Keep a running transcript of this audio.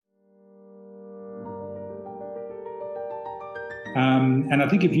And I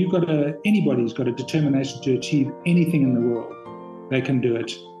think if anybody's got a determination to achieve anything in the world, they can do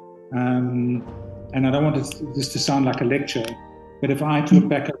it. And I don't want this to sound like a lecture, but if I had to look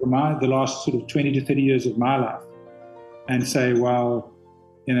back over the last sort of 20 to 30 years of my life and say, well,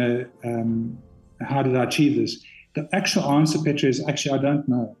 how did I achieve this? The actual answer, Petra, is actually I don't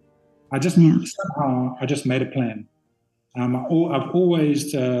know. Somehow I just made a plan. I've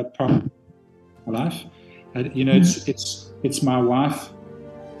always prioritized my life. It's my wife,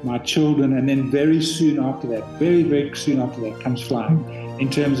 my children, and then very soon after that, very, very soon after that comes flying in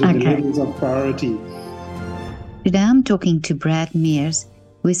terms of the levels of priority. Today I'm talking to Brad Mears,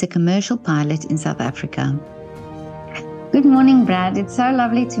 who is a commercial pilot in South Africa. Good morning, Brad. It's so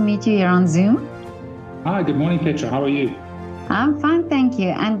lovely to meet you here on Zoom. Hi, good morning, Petra. How are you? I'm fine, thank you.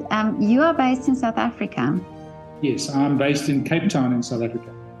 And you are based in South Africa? Yes, I'm based in Cape Town in South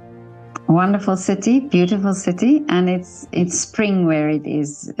Africa. Wonderful city, beautiful city, and it's spring where it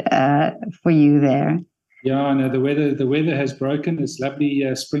is for you there. Yeah, no, the weather has broken. It's lovely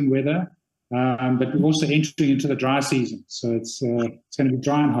spring weather, but we're also entering into the dry season, so it's going to be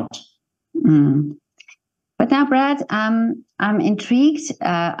dry and hot. But now, Brad, I'm intrigued.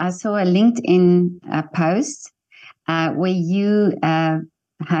 I saw a LinkedIn post where you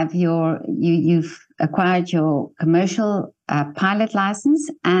you've acquired your commercial pilot license,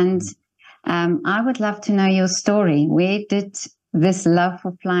 and I would love to know your story. Where did this love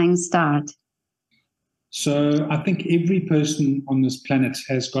for flying start? So I think every person on this planet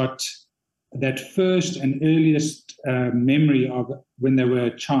has got that first and earliest memory of when they were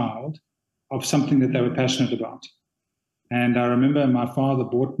a child of something that they were passionate about. And I remember my father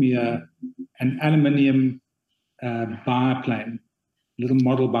bought me an aluminium biplane, little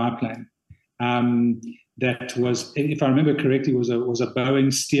model biplane, that was, if I remember correctly, was a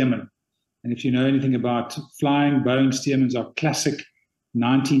Boeing Stearman. And if you know anything about flying, Boeing Stearmans are classic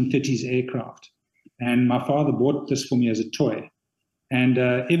 1930s aircraft. And my father bought this for me as a toy. And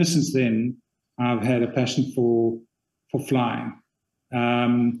ever since then, I've had a passion for flying.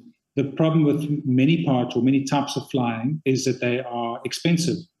 The problem with many parts or many types of flying is that they are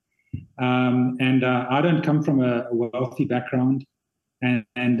expensive. And I don't come from a wealthy background. And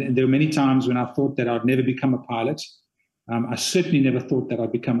there were many times when I thought that I'd never become a pilot. I certainly never thought that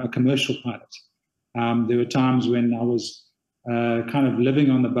I'd become a commercial pilot. There were times when I was kind of living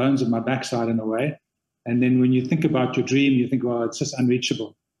on the bones of my backside in a way. And then when you think about your dream, you think, well, it's just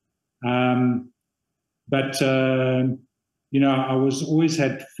unreachable. But I was always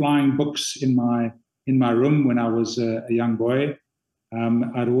had flying books in my room when I was a young boy.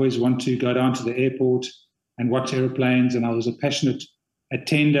 I'd always want to go down to the airport and watch airplanes, and I was a passionate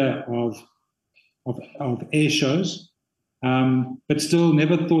attender of air shows. But still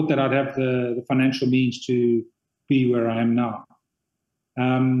never thought that I'd have the financial means to be where I am now.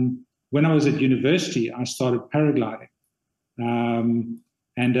 When I was at university, I started paragliding. And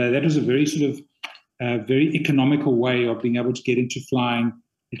that was a very sort of very economical way of being able to get into flying.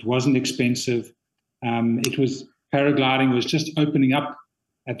 It wasn't expensive. Paragliding was just opening up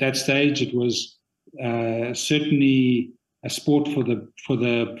at that stage. It was certainly a sport for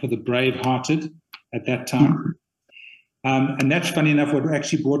the brave-hearted at that time. And that's funny enough what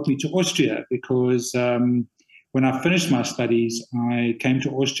actually brought me to Austria, because when I finished my studies, I came to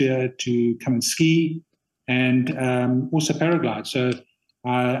Austria to come and ski and also paraglide. So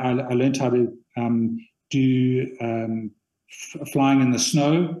I learned how to do flying in the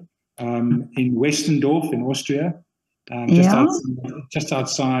snow in Westendorf in Austria, just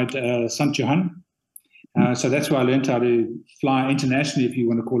outside St. Johann. So that's where I learned how to fly internationally, if you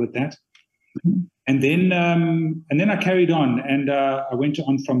want to call it that. And then I carried on, and I went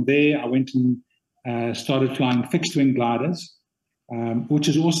on from there. I went and started flying fixed-wing gliders, which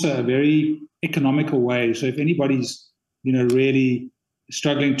is also a very economical way. So if anybody's really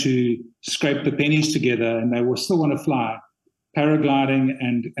struggling to scrape the pennies together and they will still want to fly, paragliding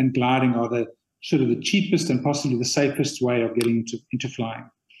and gliding are the sort of the cheapest and possibly the safest way of getting into flying.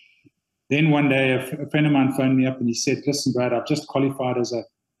 Then one day a friend of mine phoned me up and he said, "Listen, Brad, I've just qualified as a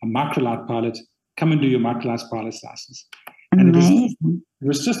microlight pilot. Come and do your microlight pilot's license." And it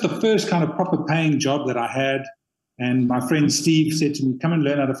was just the first kind of proper paying job that I had. And my friend Steve said to me, "Come and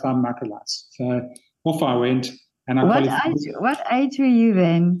learn how to fly microlights." So off I went. And I what age were you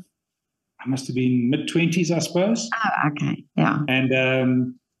then? I must have been mid-20s, I suppose. Oh, okay, yeah. And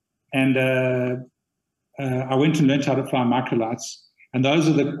I went and learned how to fly microlights. And those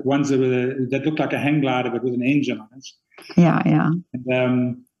are the ones that look like a hang glider but with an engine on it. Yeah, yeah.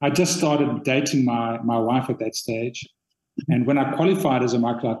 And I just started dating my wife at that stage. And when I qualified as a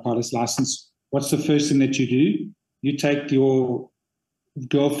microlight pilot's license, what's the first thing that you do? You take your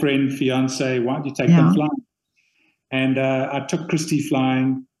girlfriend, fiance, why don't you take them flying? And I took Christy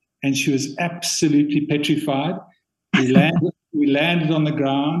flying, and she was absolutely petrified. We landed on the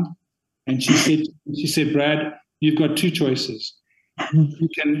ground, and she said, Brad, you've got two choices.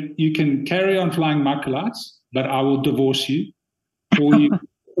 You can carry on flying microlights, but I will divorce you,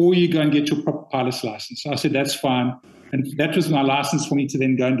 or you go and get your proper pilot's license. So I said, that's fine. And that was my license for me to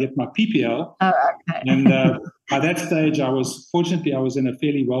then go and get my PPL. Oh, okay. And by that stage, I was in a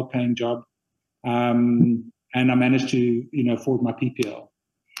fairly well-paying job, and I managed to, afford my PPL.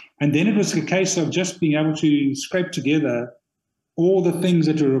 And then it was a case of just being able to scrape together all the things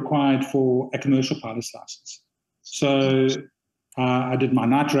that were required for a commercial pilot's license. So I did my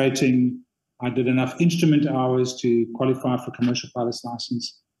night rating. I did enough instrument hours to qualify for commercial pilot's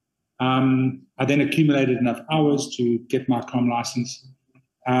license. I then accumulated enough hours to get my comm license.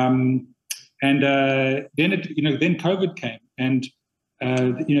 And then COVID came, and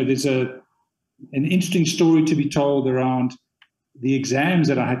there's an interesting story to be told around the exams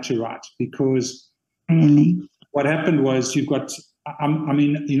that I had to write, because really, what happened was you're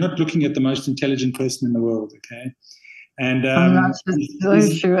not looking at the most intelligent person in the world, okay? And I'm not so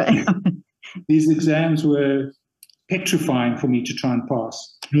sure. These exams were petrifying for me to try and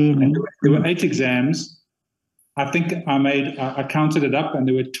pass. Really? And there were 8 exams. I think I counted it up, and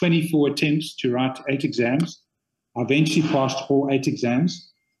there were 24 attempts to write 8 exams. I eventually passed all 8 exams.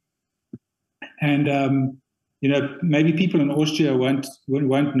 And, maybe people in Austria won't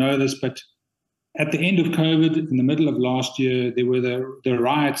know this, but at the end of COVID, in the middle of last year, there were the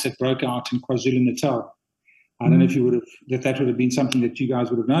riots that broke out in KwaZulu-Natal. I don't know if that would have been something that you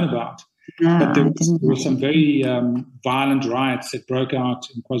guys would have known about. No, but there were some very violent riots that broke out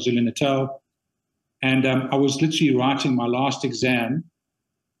in KwaZulu-Natal. And I was literally writing my last exam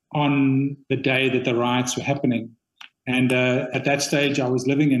on the day that the riots were happening. And at that stage, I was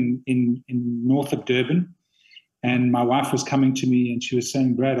living in north of Durban. And my wife was coming to me, and she was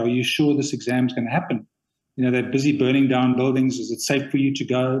saying, Brad, are you sure this exam is going to happen? They're busy burning down buildings. Is it safe for you to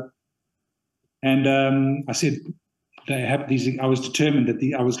go? And I said, they have these. I was determined that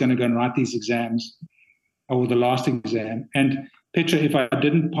I was going to go and write these exams, or the last exam. And Petra, if I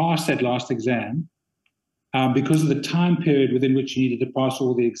didn't pass that last exam, because of the time period within which you needed to pass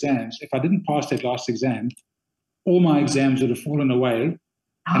all the exams, if I didn't pass that last exam, all my exams would have fallen away,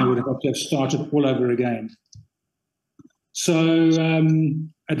 and I would have had to have started all over again. So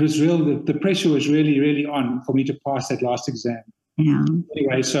it was the pressure was really, really on for me to pass that last exam. Yeah.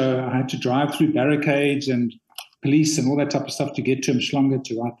 Anyway, so I had to drive through barricades and police and all that type of stuff to get to Mhlongo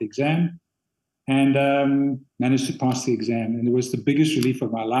to write the exam, and managed to pass the exam. And it was the biggest relief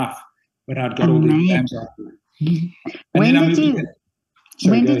of my life when I'd got all the exams out.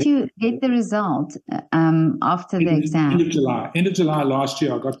 When did you get the result after the exam? End of July last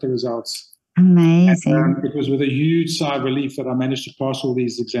year, I got the results. Amazing. And, it was with a huge sigh of relief that I managed to pass all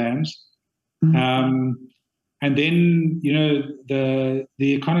these exams. Mm-hmm. And then, the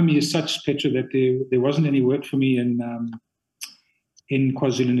economy is such, Petra, that there wasn't any work for me in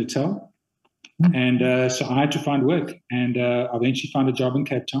KwaZulu-Natal. Mm-hmm. And so I had to find work. And I eventually found a job in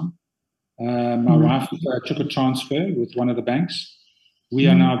Cape Town. My wife took a transfer with one of the banks. We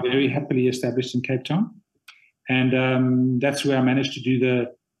are now very happily established in Cape Town. And that's where I managed to do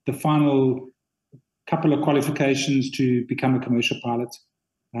the final couple of qualifications to become a commercial pilot.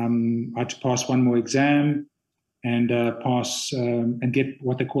 I had to pass one more exam and pass and get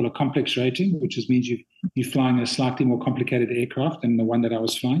what they call a complex rating, which means you're flying a slightly more complicated aircraft than the one that I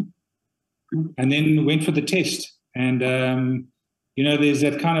was flying. And then went for the test. And, there's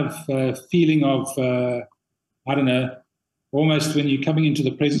that kind of feeling of, I don't know, almost when you're coming into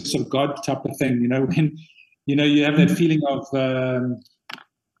the presence of God type of thing, when, you have that feeling of,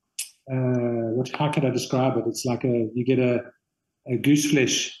 how can I describe it? It's like you get a goose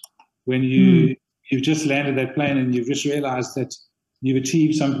flesh when you've just landed that plane and you've just realized that you've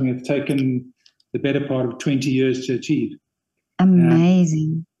achieved something that's taken the better part of 20 years to achieve.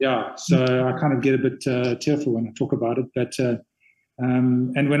 Amazing. So I kind of get a bit tearful when I talk about it. But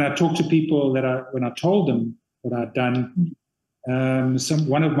and when I talk to people when I told them what I'd done,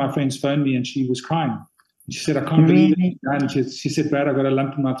 one of my friends phoned me and she was crying. She said, I can't believe it. And she said, Brad, I got a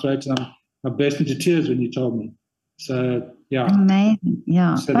lump in my throat, and I burst into tears when you told me. So, yeah. Amazing,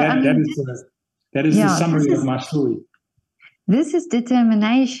 yeah. So that is the summary of my story. This is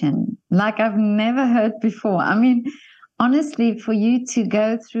determination, like I've never heard before. I mean, honestly, for you to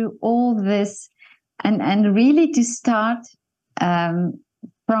go through all this and really to start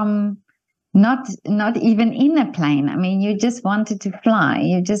from not even in a plane. I mean, you just wanted to fly.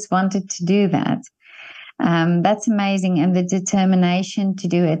 You just wanted to do that. That's amazing, and the determination to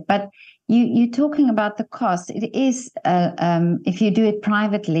do it. But you're talking about the cost. It is, if you do it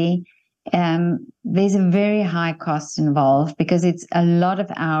privately, there's a very high cost involved because it's a lot of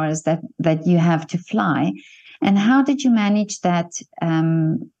hours that you have to fly. And how did you manage that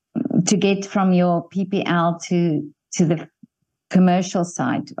to get from your PPL to the commercial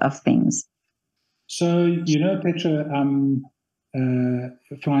side of things? So, Petra,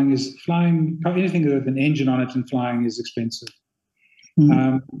 flying, anything with an engine on it and flying is expensive.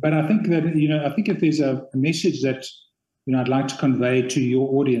 But I think that, I think if there's a message that, I'd like to convey to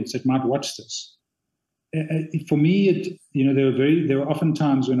your audience that might watch this, for me, there were often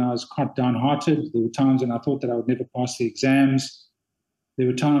times when I was quite downhearted. There were times when I thought that I would never pass the exams. There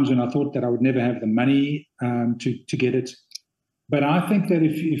were times when I thought that I would never have the money to get it. But I think that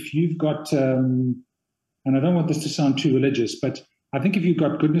if you've got, and I don't want this to sound too religious, but I think if you've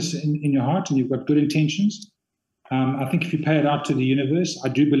got goodness in your heart and you've got good intentions, I think if you pay it out to the universe, I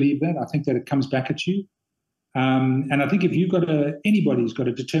do believe that. I think that it comes back at you. And I think if you've got anybody's got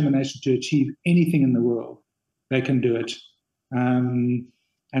a determination to achieve anything in the world, they can do it. And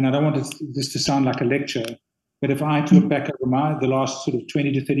I don't want this to sound like a lecture, but if I had to look back over the last sort of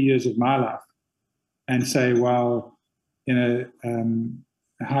 20 to 30 years of my life and say, well,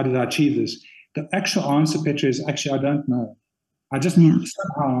 how did I achieve this? The actual answer, Petra, is actually I don't know.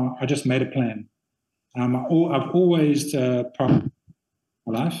 Somehow I just made a plan. I've always prioritized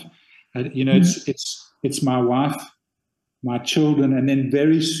my life. It's my wife, my children, and then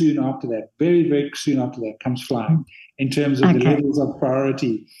very soon after that, very, very soon after that, comes flying in terms of the levels of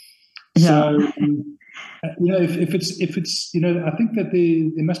priority. Yeah. So, if it's, I think that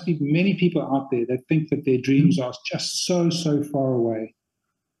there must be many people out there that think that their dreams are just so far away.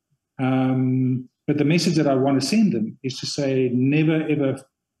 But the message that I want to send them is to say, never ever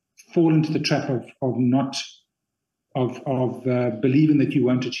fall into the trap of believing that you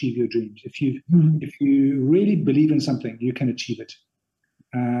won't achieve your dreams. If you really believe in something, you can achieve it.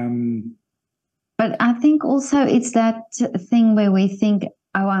 But I think also it's that thing where we think,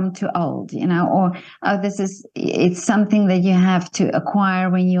 oh, I'm too old, or it's something that you have to acquire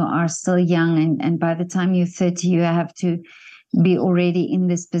when you are still young, and by the time you're 30, you have to be already in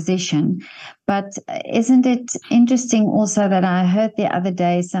this position. But isn't it interesting also that I heard the other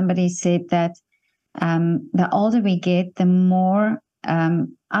day somebody said that the older we get, the more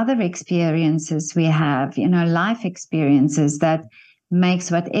other experiences we have, life experiences that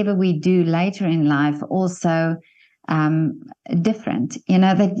makes whatever we do later in life also different.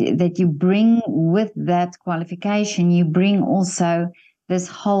 That you bring with that qualification, you bring also this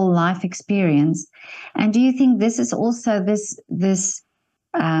whole life experience. And do you think this is also the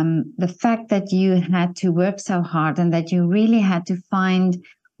fact that you had to work so hard and that you really had to find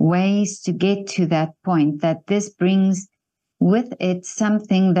ways to get to that point, that this brings with it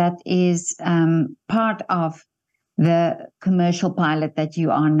something that is part of the commercial pilot that you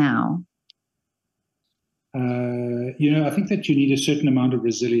are now? I think that you need a certain amount of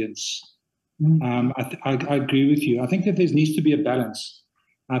resilience. I agree with you. I think that there needs to be a balance.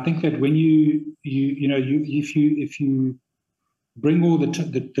 I think that when if you bring all the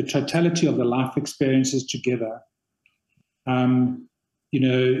totality of the life experiences together,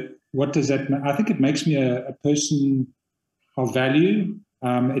 what does that mean? I think it makes me a person of value.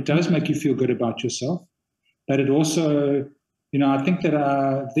 It does make you feel good about yourself, but it also, I think that,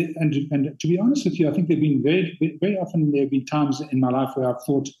 and to be honest with you, I think there have been very, very often there have been times in my life where I've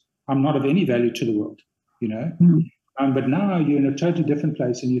thought I'm not of any value to the world, but now you're in a totally different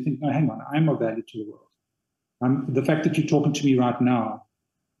place and you think, no, hang on, I'm of value to the world. The fact that you're talking to me right now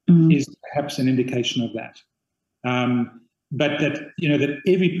is perhaps an indication of that. But that, that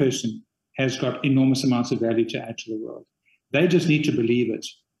every person has got enormous amounts of value to add to the world. They just need to believe it.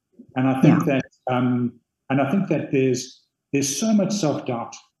 And I think that there's so much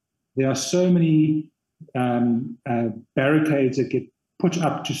self-doubt. There are so many barricades that get put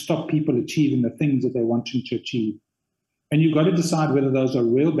up to stop people achieving the things that they want to achieve. And you've got to decide whether those are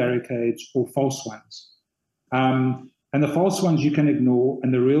real barricades or false ones. And the false ones you can ignore,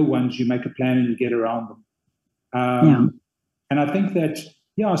 and the real ones you make a plan and you get around them. And I think that,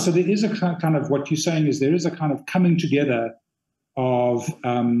 so there is a kind of, what you're saying is there is a kind of coming together of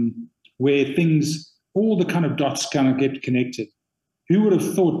where things, all the kind of dots kind of get connected. Who would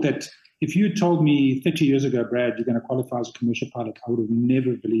have thought that if you had told me 30 years ago, Brad, you're going to qualify as a commercial pilot, I would have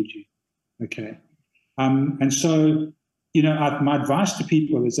never believed you. Okay. And so, my advice to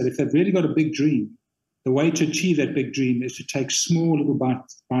people is that if they've really got a big dream, the way to achieve that big dream is to take small little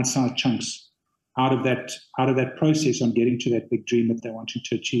bite-sized chunks out of that process on getting to that big dream that they're wanting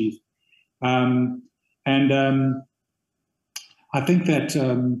to achieve. And I think that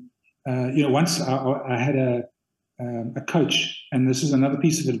once I had a coach, and this is another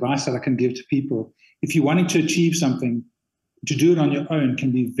piece of advice that I can give to people. If you're wanting to achieve something, to do it on your own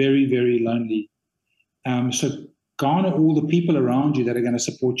can be very, very lonely. So garner all the people around you that are going to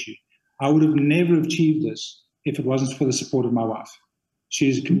support you. I would have never achieved this if it wasn't for the support of my wife.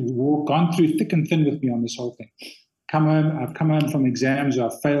 She's gone through thick and thin with me on this whole thing. I've come home from exams,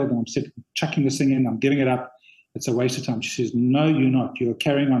 I've failed, and I'm chucking this thing in, I'm giving it up. It's a waste of time. She says, no, you're not. You're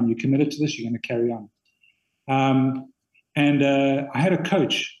carrying on. You're committed to this. You're going to carry on. I had a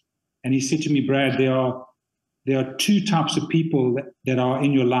coach, and he said to me, Brad, there are two types of people that are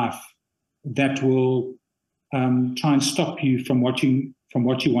in your life that will try and stop you from what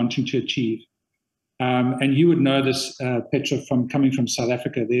you're wanting to achieve. And you would know this, Petra, from coming from South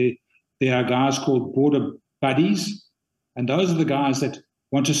Africa. There are guys called border buddies, and those are the guys that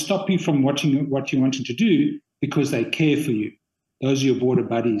want to stop you from what you're wanting to do because they care for you. Those are your border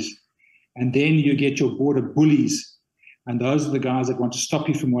buddies. And then you get your border bullies, and those are the guys that want to stop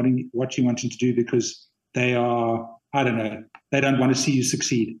you from what you're wanting to do because they are, I don't know, they don't want to see you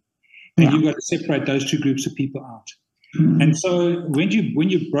succeed. And you've got to separate those two groups of people out. Mm-hmm. And so when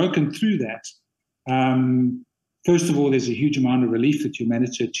you've broken through that, first of all, there's a huge amount of relief that you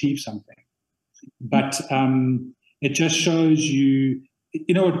managed to achieve something. But it just shows you,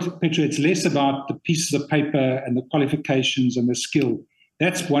 you know what, Petra, it's less about the pieces of paper and the qualifications and the skill.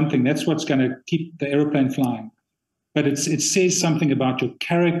 That's one thing. That's what's going to keep the aeroplane flying. But it says something about your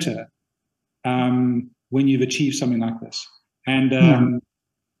character when you've achieved something like this. And I'm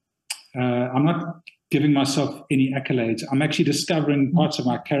not giving myself any accolades. I'm actually discovering parts of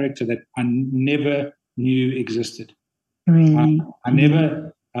my character that I never knew existed. Really? I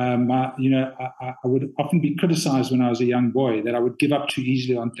never, I would often be criticized when I was a young boy that I would give up too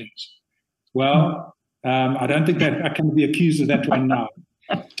easily on things. Well, I don't think that I can be accused of that one now.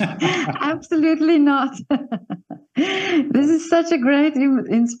 Absolutely not. This is such a great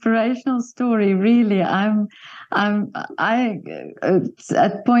inspirational story. Really, I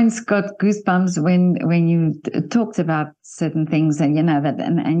at points got goosebumps when you talked about certain things, and that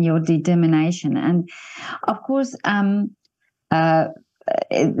and your determination. And of course,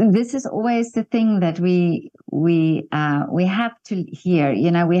 this is always the thing that we have to hear.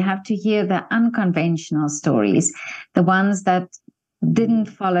 We have to hear the unconventional stories, the ones that didn't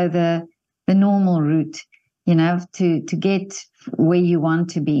follow the normal route, to get where you want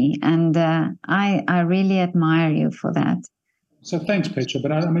to be. And I really admire you for that. So thanks, Petra.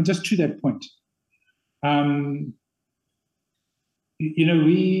 But I mean, just to that point, one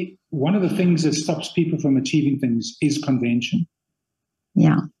of the things that stops people from achieving things is convention.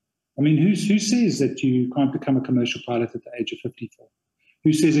 Yeah. I mean, who says that you can't become a commercial pilot at the age of 54?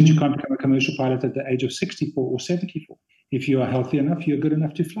 Who says that you can't become a commercial pilot at the age of 64 or 74? If you are healthy enough, you're good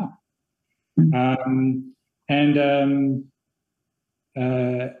enough to fly.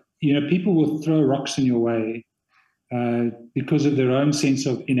 People will throw rocks in your way because of their own sense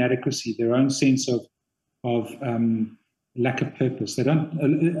of inadequacy, their own sense of lack of purpose. They don't,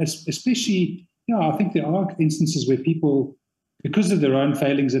 especially, I think there are instances where people, because of their own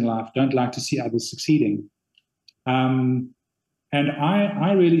failings in life, don't like to see others succeeding. And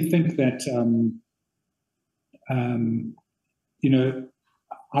I really think that,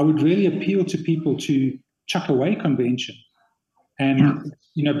 I would really appeal to people to chuck away convention. And,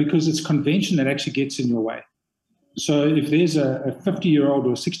 because it's convention that actually gets in your way. So if there's a 50-year-old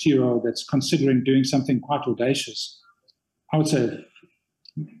or a 60-year-old that's considering doing something quite audacious, I would say,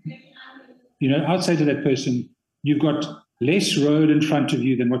 I'd say to that person, you've got less road in front of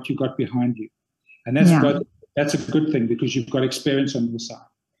you than what you've got behind you. And that's a good thing because you've got experience on your side.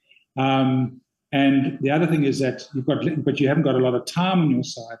 And the other thing is that you haven't got a lot of time on your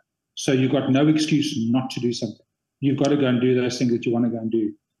side, so you've got no excuse not to do something. You've got to go and do those things that you want to go and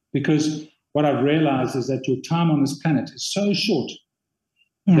do. Because what I've realized is that your time on this planet is so short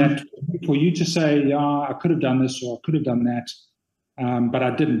that for you to say, I could have done this or I could have done that, but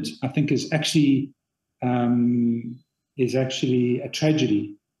I didn't, I think is actually a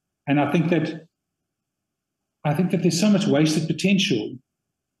tragedy. And I think that there's so much wasted potential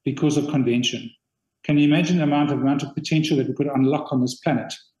because of convention. Can you imagine the amount of potential that we could unlock on this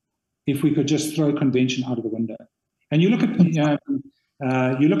planet if we could just throw convention out of the window? And you look at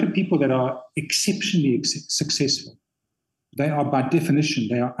people that are exceptionally successful. They are, by definition,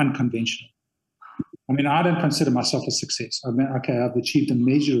 they are unconventional. I mean, I don't consider myself a success. I mean, okay, I've achieved a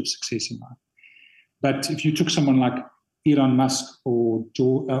measure of success in life. But if you took someone like Elon Musk or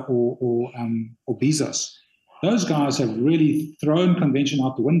Bezos, those guys have really thrown convention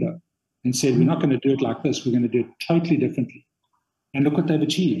out the window. and said, we're not going to do it like this. We're going to do it totally differently. And look what they've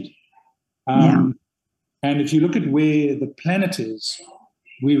achieved. And if you look at where the planet is,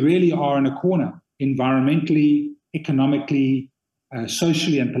 we really are in a corner, environmentally, economically,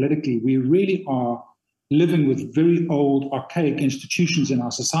 socially, and politically. We really are living with very old, archaic institutions in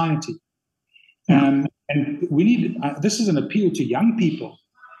our society. And we need, this is an appeal to young people,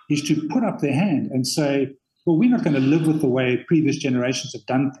 is to put up their hand and say, well, we're not going to live with the way previous generations have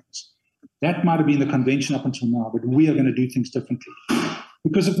done things. That might have been the convention up until now, but we are going to do things differently.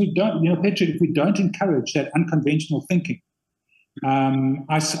 Because if we don't, Petra, if we don't encourage that unconventional thinking,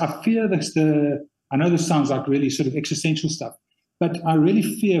 I fear that I know this sounds like really sort of existential stuff, but I really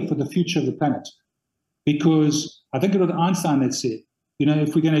fear for the future of the planet. Because I think it was Einstein that said,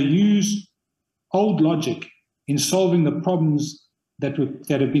 if we're going to use old logic in solving the problems that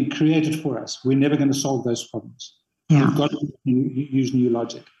have been created for us, we're never going to solve those problems. Yeah. We've got to use new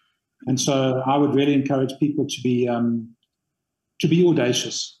logic. And so I would really encourage people to be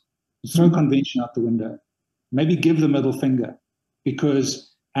audacious, throw convention out the window, maybe give the middle finger,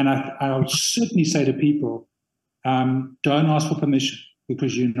 and I would certainly say to people, don't ask for permission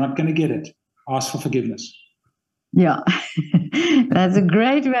because you're not going to get it. Ask for forgiveness. Yeah, that's a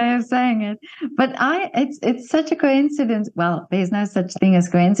great way of saying it. But it's such a coincidence. Well, there's no such thing as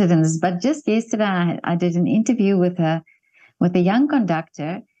coincidence. But just yesterday, I did an interview with a young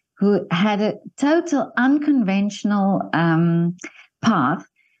conductor who had a total unconventional path.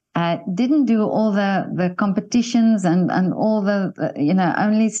 Didn't do all the competitions and all the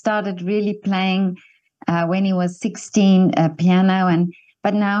only started really playing when he was 16 piano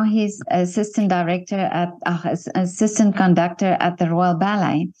but now he's assistant conductor at the Royal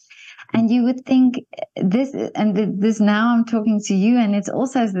Ballet. And you would think this now I'm talking to you, and it's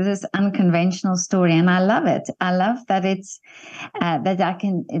also this unconventional story, and I love it. I love that it's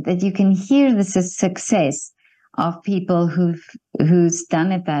that you can hear the success of people who's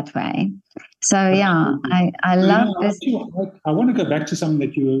done it that way. So yeah, I love this. I want to go back to something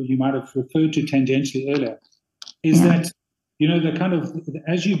that you might have referred to tangentially earlier. Is that the kind of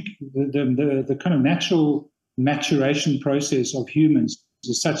the kind of natural maturation process of humans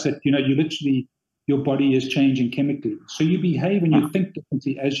is such that you literally your body is changing chemically. So you behave and you think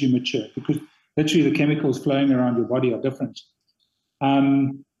differently as you mature because literally the chemicals flowing around your body are different.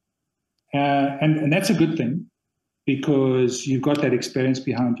 And that's a good thing because you've got that experience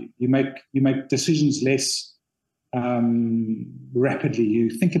behind you. You make decisions less rapidly. You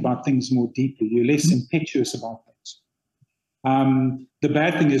think about things more deeply. You're less impetuous about things. The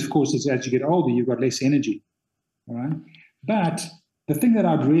bad thing is, of course, is as you get older, you've got less energy. All right, but the thing that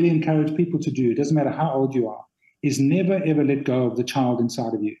I'd really encourage people to do, it doesn't matter how old you are, is never, ever let go of the child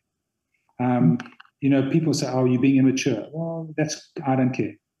inside of you. People say, oh, you're being immature. Well, I don't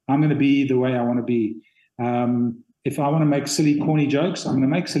care. I'm going to be the way I want to be. If I want to make silly, corny jokes, I'm going to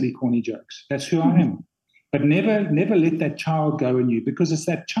make silly, corny jokes. That's who I am. But never let that child go in you because it's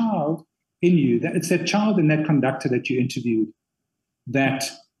that child in you, it's that child in that conductor that you interviewed that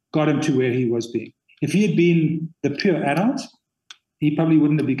got him to where he was being. If he had been the pure adult, he probably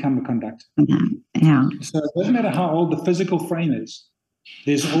wouldn't have become a conductor. Yeah. So it doesn't matter how old the physical frame is.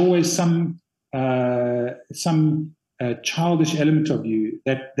 There's always some childish element of you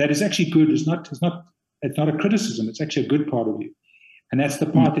that is actually good. It's not a criticism. It's actually a good part of you, and that's the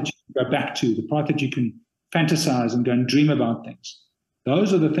part that you can go back to, the part that you can fantasize and go and dream about things.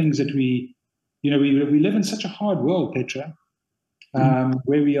 Those are the things that we live in such a hard world, Petra,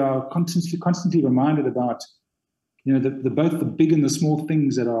 where we are constantly reminded about. Both the big and the small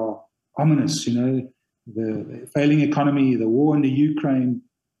things that are ominous, the failing economy, the war in the Ukraine,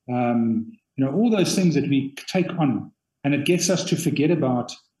 all those things that we take on, and it gets us to forget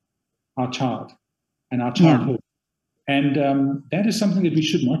about our child and our childhood. Yeah. And that is something that we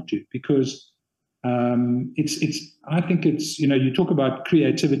should not do because I think it's, you talk about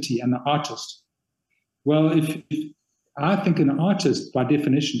creativity and the artist. Well, if I think an artist by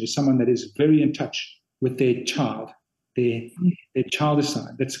definition is someone that is very in touch with their child, their childish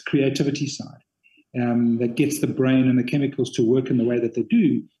side, that's creativity side, that gets the brain and the chemicals to work in the way that they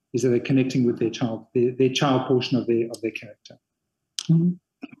do, is that they're connecting with their child, their child portion of their character. Mm-hmm.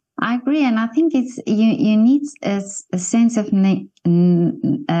 I agree, and I think it's you need a sense of naivety.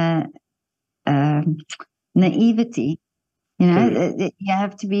 You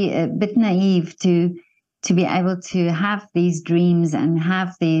have to be a bit naive to be able to have these dreams and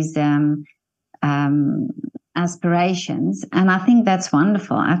have these aspirations, and I think that's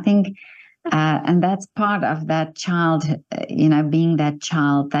wonderful. I think, and that's part of that child, being that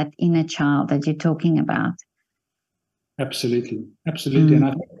child, that inner child that you're talking about. Absolutely. And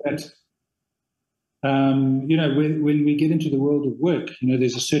I think that when we get into the world of work,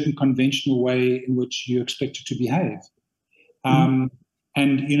 there's a certain conventional way in which you're expected to behave. And,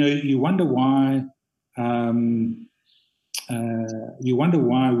 you wonder why,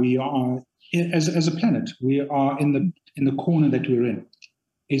 we are, as a planet, we are in the corner that we're in,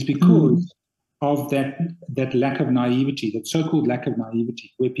 is because of that lack of naivety, that so-called lack of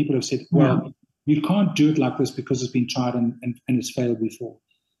naivety, where people have said, well, you can't do it like this because it's been tried and it's failed before.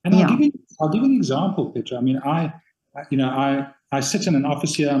 And I'll give you an example, Petra. I mean, I sit in an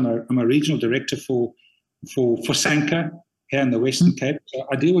office here. I'm a regional director for Sanka here in the Western Cape. So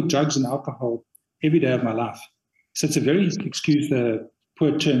I deal with drugs and alcohol every day of my life. So it's a very, excuse the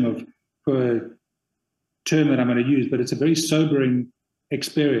poor term that I'm going to use, but it's a very sobering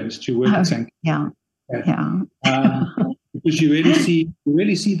experience to work at Sanka. Because you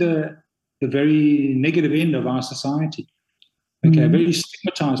really see the very negative end of our society. Okay, a very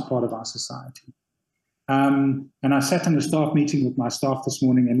stigmatized part of our society. And I sat in a staff meeting with my staff this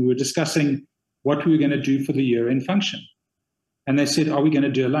morning, and we were discussing what we were going to do for the year-end function. And they said, are we going to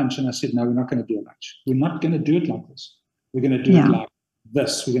do a lunch? And I said, no, we're not going to do a lunch. We're not going to do it like this. We're going to do it like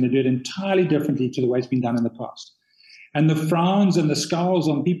this. We're going to do it entirely differently to the way it's been done in the past. And the frowns and the scowls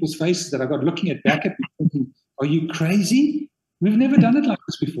on people's faces that I got looking back at me thinking, are you crazy? We've never done it like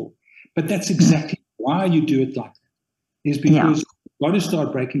this before. But that's exactly why you do it like that, is because you've got to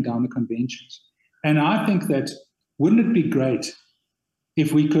start breaking down the conventions. And I think that wouldn't it be great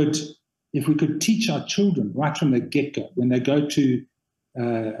if we could teach our children right from the get-go, when they go to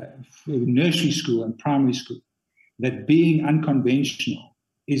nursery school and primary school, that being unconventional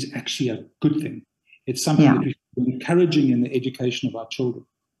is actually a good thing. It's something that we're encouraging in the education of our children,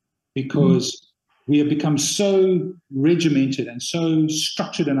 because we have become so regimented and so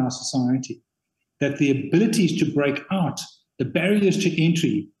structured in our society that the abilities to break out, the barriers to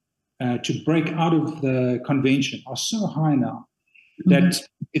entry, to break out of the convention are so high now that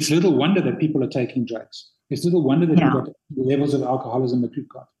it's little wonder that people are taking drugs. It's little wonder that we've got the levels of alcoholism that we've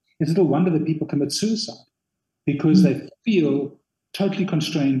got. It's little wonder that people commit suicide because they feel totally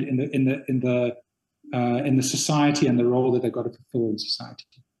constrained in the society and the role that they've got to fulfill in society.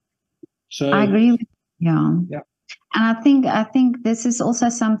 So I agree with you. Yeah. And I think this is also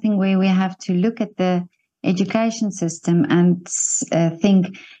something where we have to look at the education system and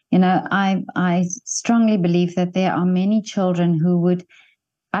think, I strongly believe that there are many children who would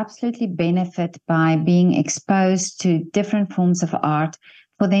absolutely benefit by being exposed to different forms of art,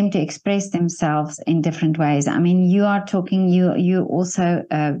 for them to express themselves in different ways. I mean, you are talking, you also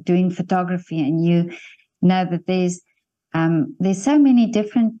doing photography, and you know that there's so many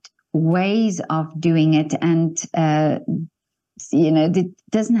different ways of doing it, and it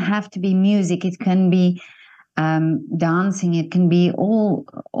doesn't have to be music. It can be dancing. It can be all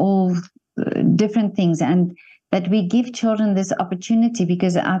different things, and that we give children this opportunity,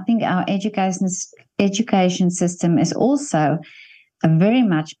 because I think our education system is also very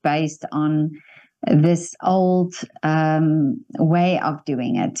much based on this old way of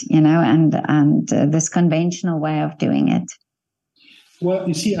doing it, and this conventional way of doing it. Well,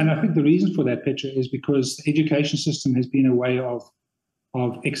 you see, and I think the reason for that, Petra, is because the education system has been a way of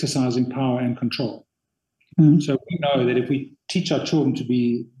exercising power and control. So we know that if we teach our children to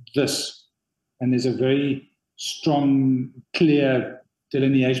be this, and there's a very strong, clear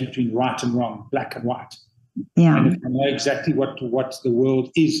delineation between right and wrong, black and white. Yeah. And if we know exactly what the world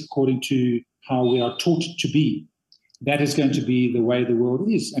is according to how we are taught to be, that is going to be the way the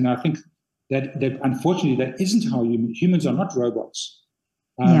world is. And I think that unfortunately that isn't how humans are not robots.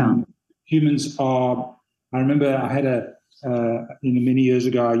 Humans are. I remember I had many years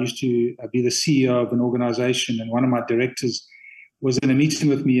ago, I used to be the CEO of an organization, and one of my directors was in a meeting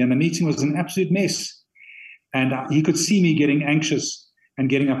with me, and the meeting was an absolute mess. And he could see me getting anxious and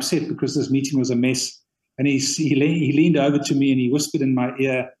getting upset because this meeting was a mess. And he leaned over to me and he whispered in my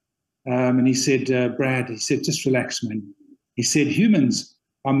ear, and he said, Brad, he said, just relax, man. He said, humans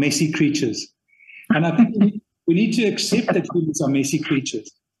are messy creatures. And I think we need to accept that humans are messy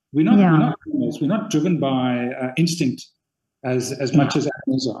creatures. We're not driven by instinct as much as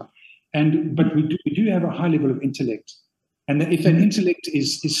animals are. But we do have a high level of intellect. And if that intellect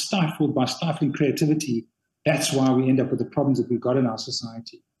is stifled by stifling creativity, that's why we end up with the problems that we've got in our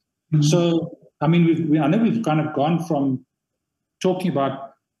society. So, I mean, I know we've kind of gone from talking about,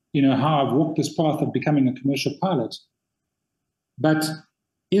 how I've walked this path of becoming a commercial pilot, but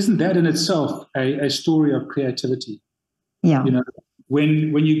isn't that in itself a story of creativity? Yeah.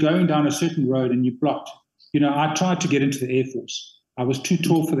 When you're going down a certain road and you're blocked, I tried to get into the Air Force. I was too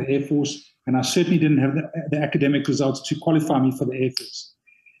tall for the Air Force, and I certainly didn't have the academic results to qualify me for the Air Force.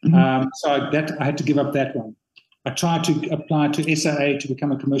 So I had to give up that one. I tried to apply to SAA to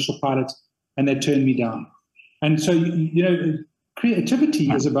become a commercial pilot, and they turned me down. And so,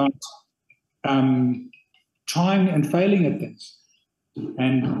 creativity is about trying and failing at things,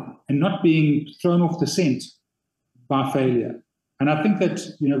 and not being thrown off the scent by failure. And I think that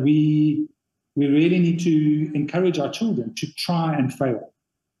we really need to encourage our children to try and fail,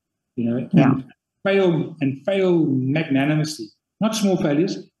 and fail magnanimously, not small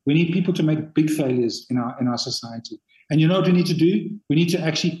failures. We need people to make big failures in our society. And you know what we need to do? We need to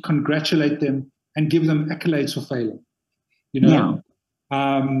actually congratulate them and give them accolades for failing. Because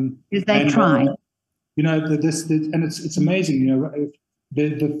they try. And it's amazing.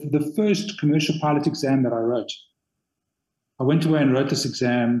 The first commercial pilot exam that I wrote, I went away and wrote this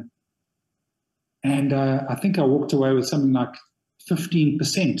exam, and I think I walked away with something like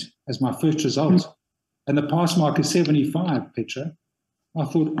 15% as my first result, and the pass mark is 75, Petra. I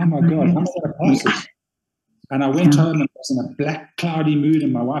thought, oh my God, how am I going to pass this? And I went home and I was in a black, cloudy mood,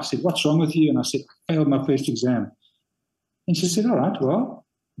 and my wife said, what's wrong with you? And I said, I failed my first exam. And she said, all right, well,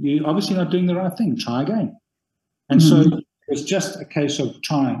 you're obviously not doing the right thing. Try again. And so it was just a case of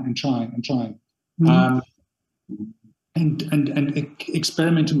trying and trying and trying, and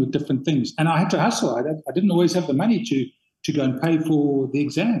experimenting with different things. And I had to hustle. I didn't always have the money to go and pay for the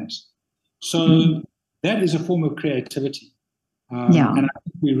exams. So that is a form of creativity. And I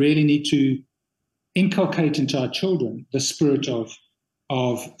think we really need to inculcate into our children the spirit of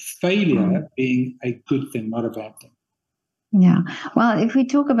failure being a good thing, not a bad thing. Yeah. Well, if we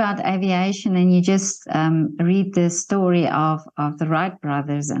talk about aviation and you just read the story of the Wright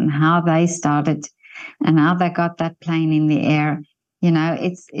brothers and how they started and how they got that plane in the air,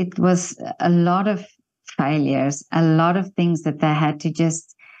 it was a lot of failures, a lot of things that they had to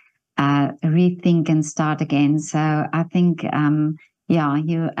just rethink and start again. So I think,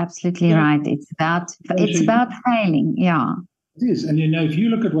 you're absolutely right. It's about failing. Yeah. It is. And, if you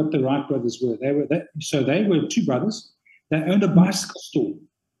look at what the Wright brothers were, they were two brothers. They owned a bicycle store.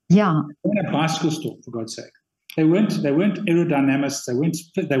 Yeah. They owned a bicycle store, for God's sake. They weren't aerodynamists. They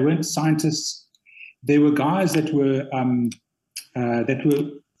weren't scientists. They were guys that were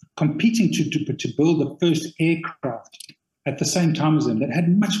competing to build the first aircraft at the same time as them, that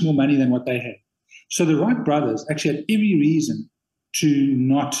had much more money than what they had. So the Wright brothers actually had every reason to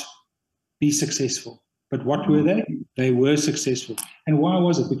not be successful. But what were they? They were successful. And why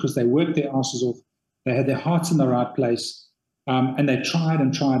was it? Because they worked their asses off. They had their hearts in the right place, and they tried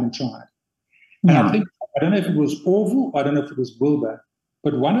and tried and tried. And I don't know if it was Orville, I don't know if it was Wilbur,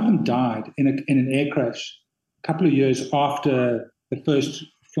 but one of them died in an air crash a couple of years after the first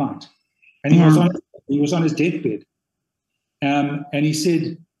flight. And he was on his deathbed. And he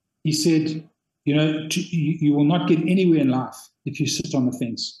said, you will not get anywhere in life if you sit on the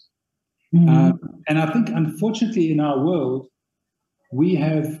fence. And I think, unfortunately, in our world, we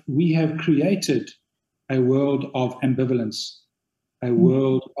have created a world of ambivalence, a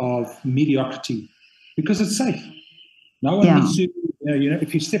world of mediocrity, because it's safe. No one needs to,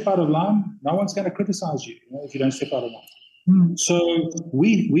 if you step out of line, no one's going to criticize you, if you don't step out of line. So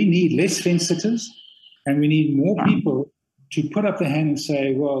we need less fence sitters, and we need more people to put up their hand and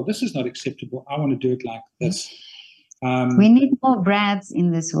say, well, this is not acceptable. I want to do it like this. We need more Brads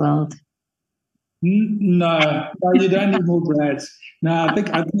in this world. No, you don't need more Brads. No, I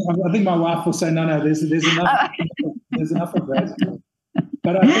think my wife will say, no, there's enough. There's enough of Brads.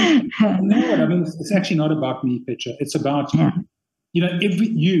 But I think, it's actually not about me, Petra. It's about,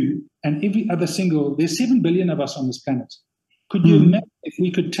 you and every other there's 7 billion of us on this planet. Could you imagine if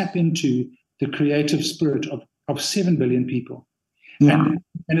we could tap into the creative spirit of 7 billion people? And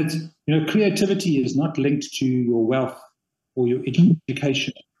it's, creativity is not linked to your wealth or your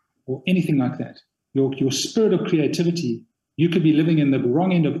education or anything like that. Your spirit of creativity, you could be living in the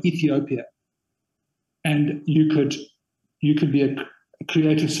wrong end of Ethiopia, and you could be a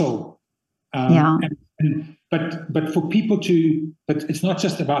creative soul. But for people but it's not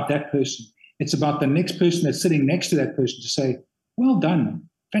just about that person. It's about the next person that's sitting next to that person to say, well done,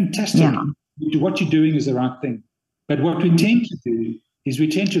 fantastic. What you're doing is the right thing. But what we tend to do is we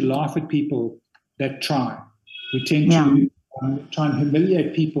tend to laugh at people that try. We tend to try and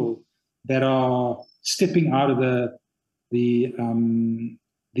humiliate people that are stepping out of the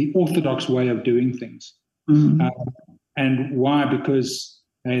orthodox way of doing things. And why? Because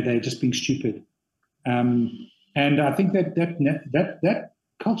they're just being stupid. And I think that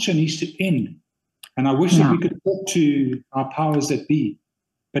culture needs to end. And I wish that we could talk to our powers that be.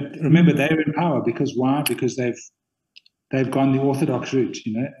 But remember, they're in power because why? Because they've gone the orthodox route,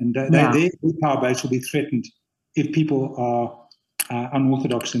 and their power base will be threatened if people are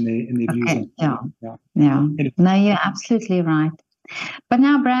unorthodox in their views. Yeah. No, you're absolutely right. But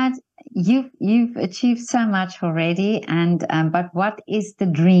now, Brad, you've achieved so much already, and but what is the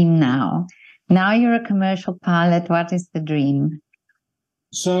dream now? Now you're a commercial pilot. What is the dream?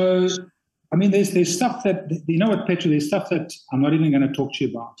 So, I mean, there's stuff that, you know what, Petra, there's stuff that I'm not even going to talk to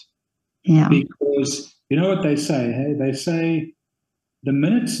you about. Yeah. Because you know what they say, hey? They say the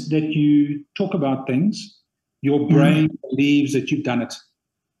minute that you talk about things, your brain believes that you've done it.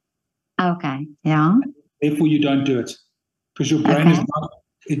 Okay. Yeah. Therefore, you don't do it because your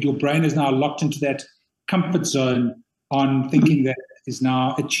brain is now locked into that comfort zone on thinking that is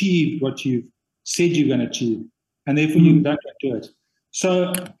now achieved what you've said you're going to achieve, and therefore you don't do it.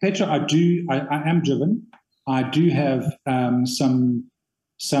 So, Petra, I am driven. I do have some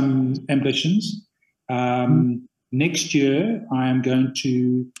ambitions. Next year, I am going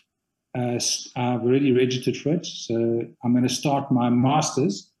to. I've already registered for it, so I'm going to start my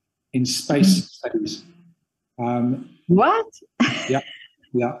master's in space studies. What? Yeah,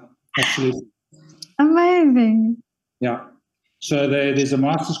 absolutely. Amazing. Yeah. So there's a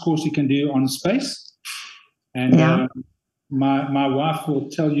master's course you can do on space, and my wife will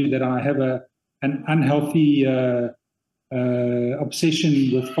tell you that I have an unhealthy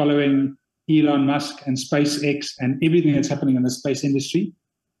obsession with following Elon Musk and SpaceX and everything that's happening in the space industry.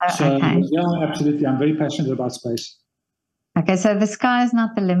 So yeah, absolutely, I'm very passionate about space. Okay, so the sky is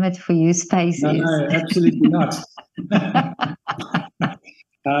not the limit for you, space is. No, absolutely not.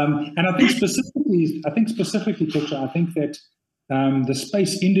 And I think specifically, Petra, I think that the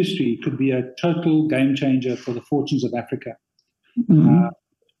space industry could be a total game changer for the fortunes of Africa. I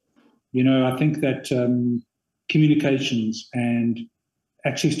think that communications and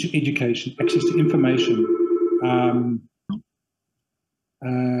access to education, access to information.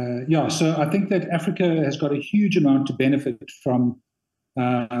 So I think that Africa has got a huge amount to benefit from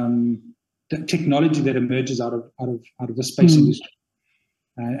the technology that emerges out of the space industry.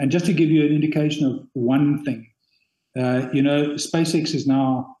 And just to give you an indication of one thing, SpaceX is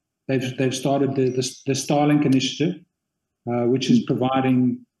now they've started the Starlink initiative, which is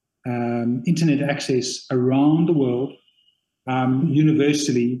providing internet access around the world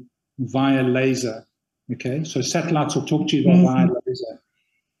universally via laser. Okay, so satellites will talk to you via laser.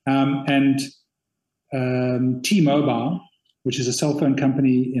 And T-Mobile, which is a cell phone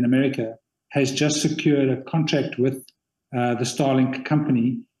company in America, has just secured a contract with the Starlink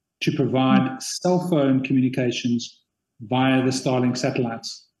company to provide cell phone communications via the Starlink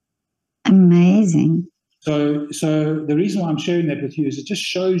satellites. Amazing. So the reason why I'm sharing that with you is it just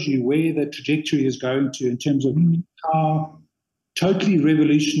shows you where the trajectory is going to in terms of how totally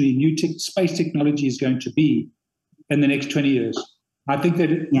revolutionary new space technology is going to be in the next 20 years. I think that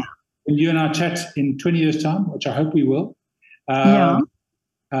when you and I chat in 20 years' time, which I hope we will, when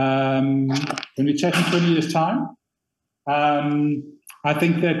we chat in 20 years' time, I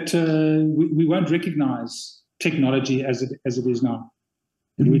think that we won't recognize technology as it is now.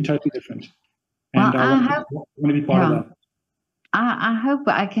 It'll be totally different. And I want to be part of that. I hope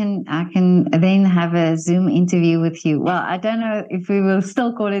I can then have a Zoom interview with you. Well, I don't know if we will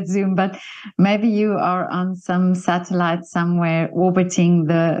still call it Zoom, but maybe you are on some satellite somewhere orbiting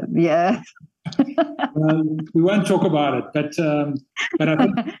the Earth. We won't talk about it, but I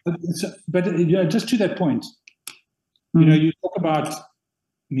think, just to that point, you talk about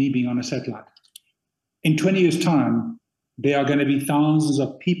me being on a satellite. In 20 years' time, there are going to be thousands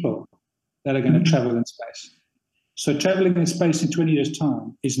of people that are going to travel in space. So traveling in space in 20 years'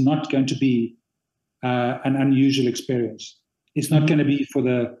 time is not going to be an unusual experience. It's not going to be for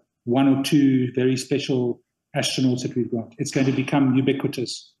the one or two very special astronauts that we've got. It's going to become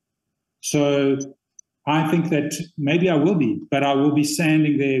ubiquitous. So I think that maybe I will be, but I will be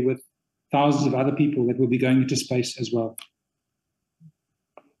standing there with thousands of other people that will be going into space as well.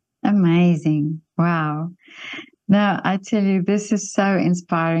 Amazing. Wow. No, I tell you, this is so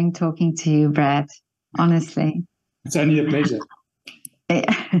inspiring talking to you, Brad, honestly. It's only a pleasure.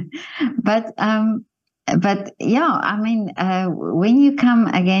 But yeah, I mean, when you come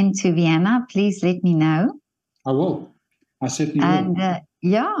again to Vienna, please let me know. I will. I certainly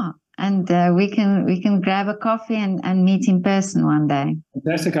will. And we can grab a coffee and meet in person one day.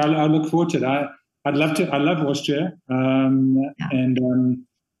 Fantastic. I look forward to it. I'd love to. I love Austria, and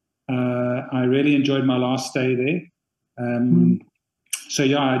I really enjoyed my last stay there. So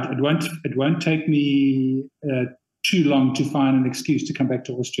yeah, it won't take me too long to find an excuse to come back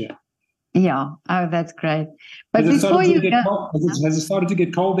to Austria. Yeah. Oh, that's great. But before you go, has it started to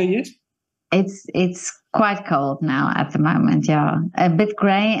get cold there yet? It's quite cold now at the moment, yeah. A bit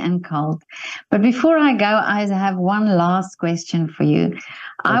grey and cold. But before I go, I have one last question for you.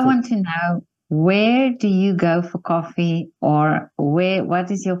 I want to know, where do you go for coffee, or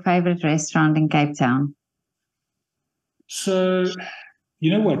what is your favorite restaurant in Cape Town? So,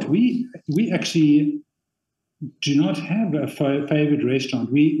 you know what? We actually do not have a favorite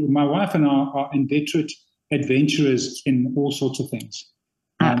restaurant. My wife and I are inveterate adventurers in all sorts of things.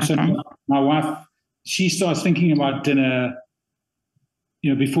 So my wife, she starts thinking about dinner,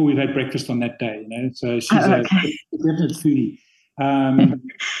 before we've had breakfast on that day. So she's a definite foodie.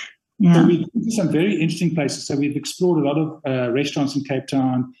 So we've been to some very interesting places. So we've explored a lot of restaurants in Cape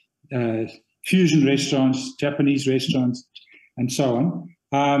Town, fusion restaurants, Japanese restaurants, and so on.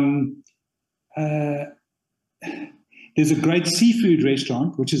 There's a great seafood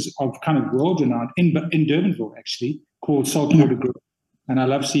restaurant, which is of kind of world-renowned in Durbanville, actually, called Saltwater Grill. And I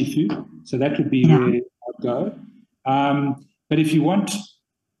love seafood, so that would be where I'd go. But if you want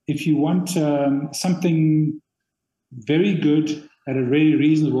something very good at a very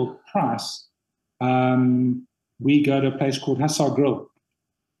reasonable price, we go to a place called Hussar Grill.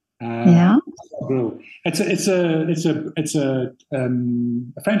 Grill. It's a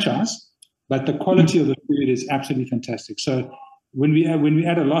franchise, but the quality of the food is absolutely fantastic. So when we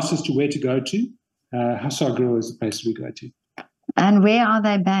at a loss as to where to go to, Hussar Grill is the place we go to. And where are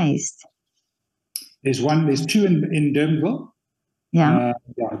they based? There's two in Durbanville.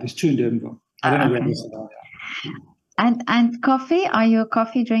 There's two in Durbanville. I don't know where else they are. And coffee? Are you a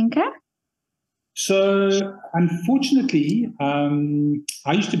coffee drinker? So, unfortunately,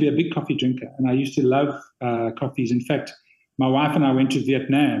 I used to be a big coffee drinker, and I used to love coffees. In fact, my wife and I went to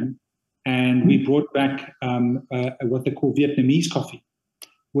Vietnam, and we brought back what they call Vietnamese coffee,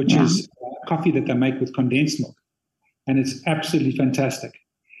 which is coffee that they make with condensed milk, and it's absolutely fantastic.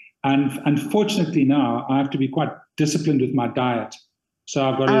 And unfortunately, now I have to be quite disciplined with my diet. So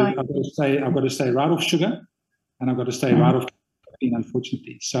I've got to stay right off sugar, and I've got to stay right off caffeine,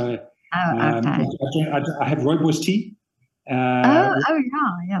 unfortunately. So. I have rooibos tea. Rooibos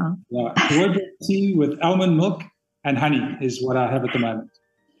tea with almond milk and honey is what I have at the moment.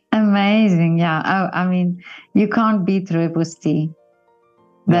 Amazing, yeah. I mean, you can't beat rooibos tea.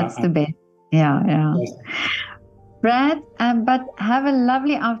 That's the best. Yeah. Yes. Brad, but have a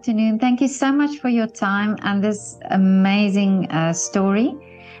lovely afternoon. Thank you so much for your time and this amazing story.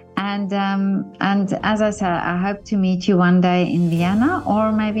 And as I said, I hope to meet you one day in Vienna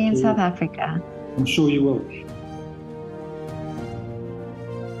or maybe in South Africa. I'm sure you will.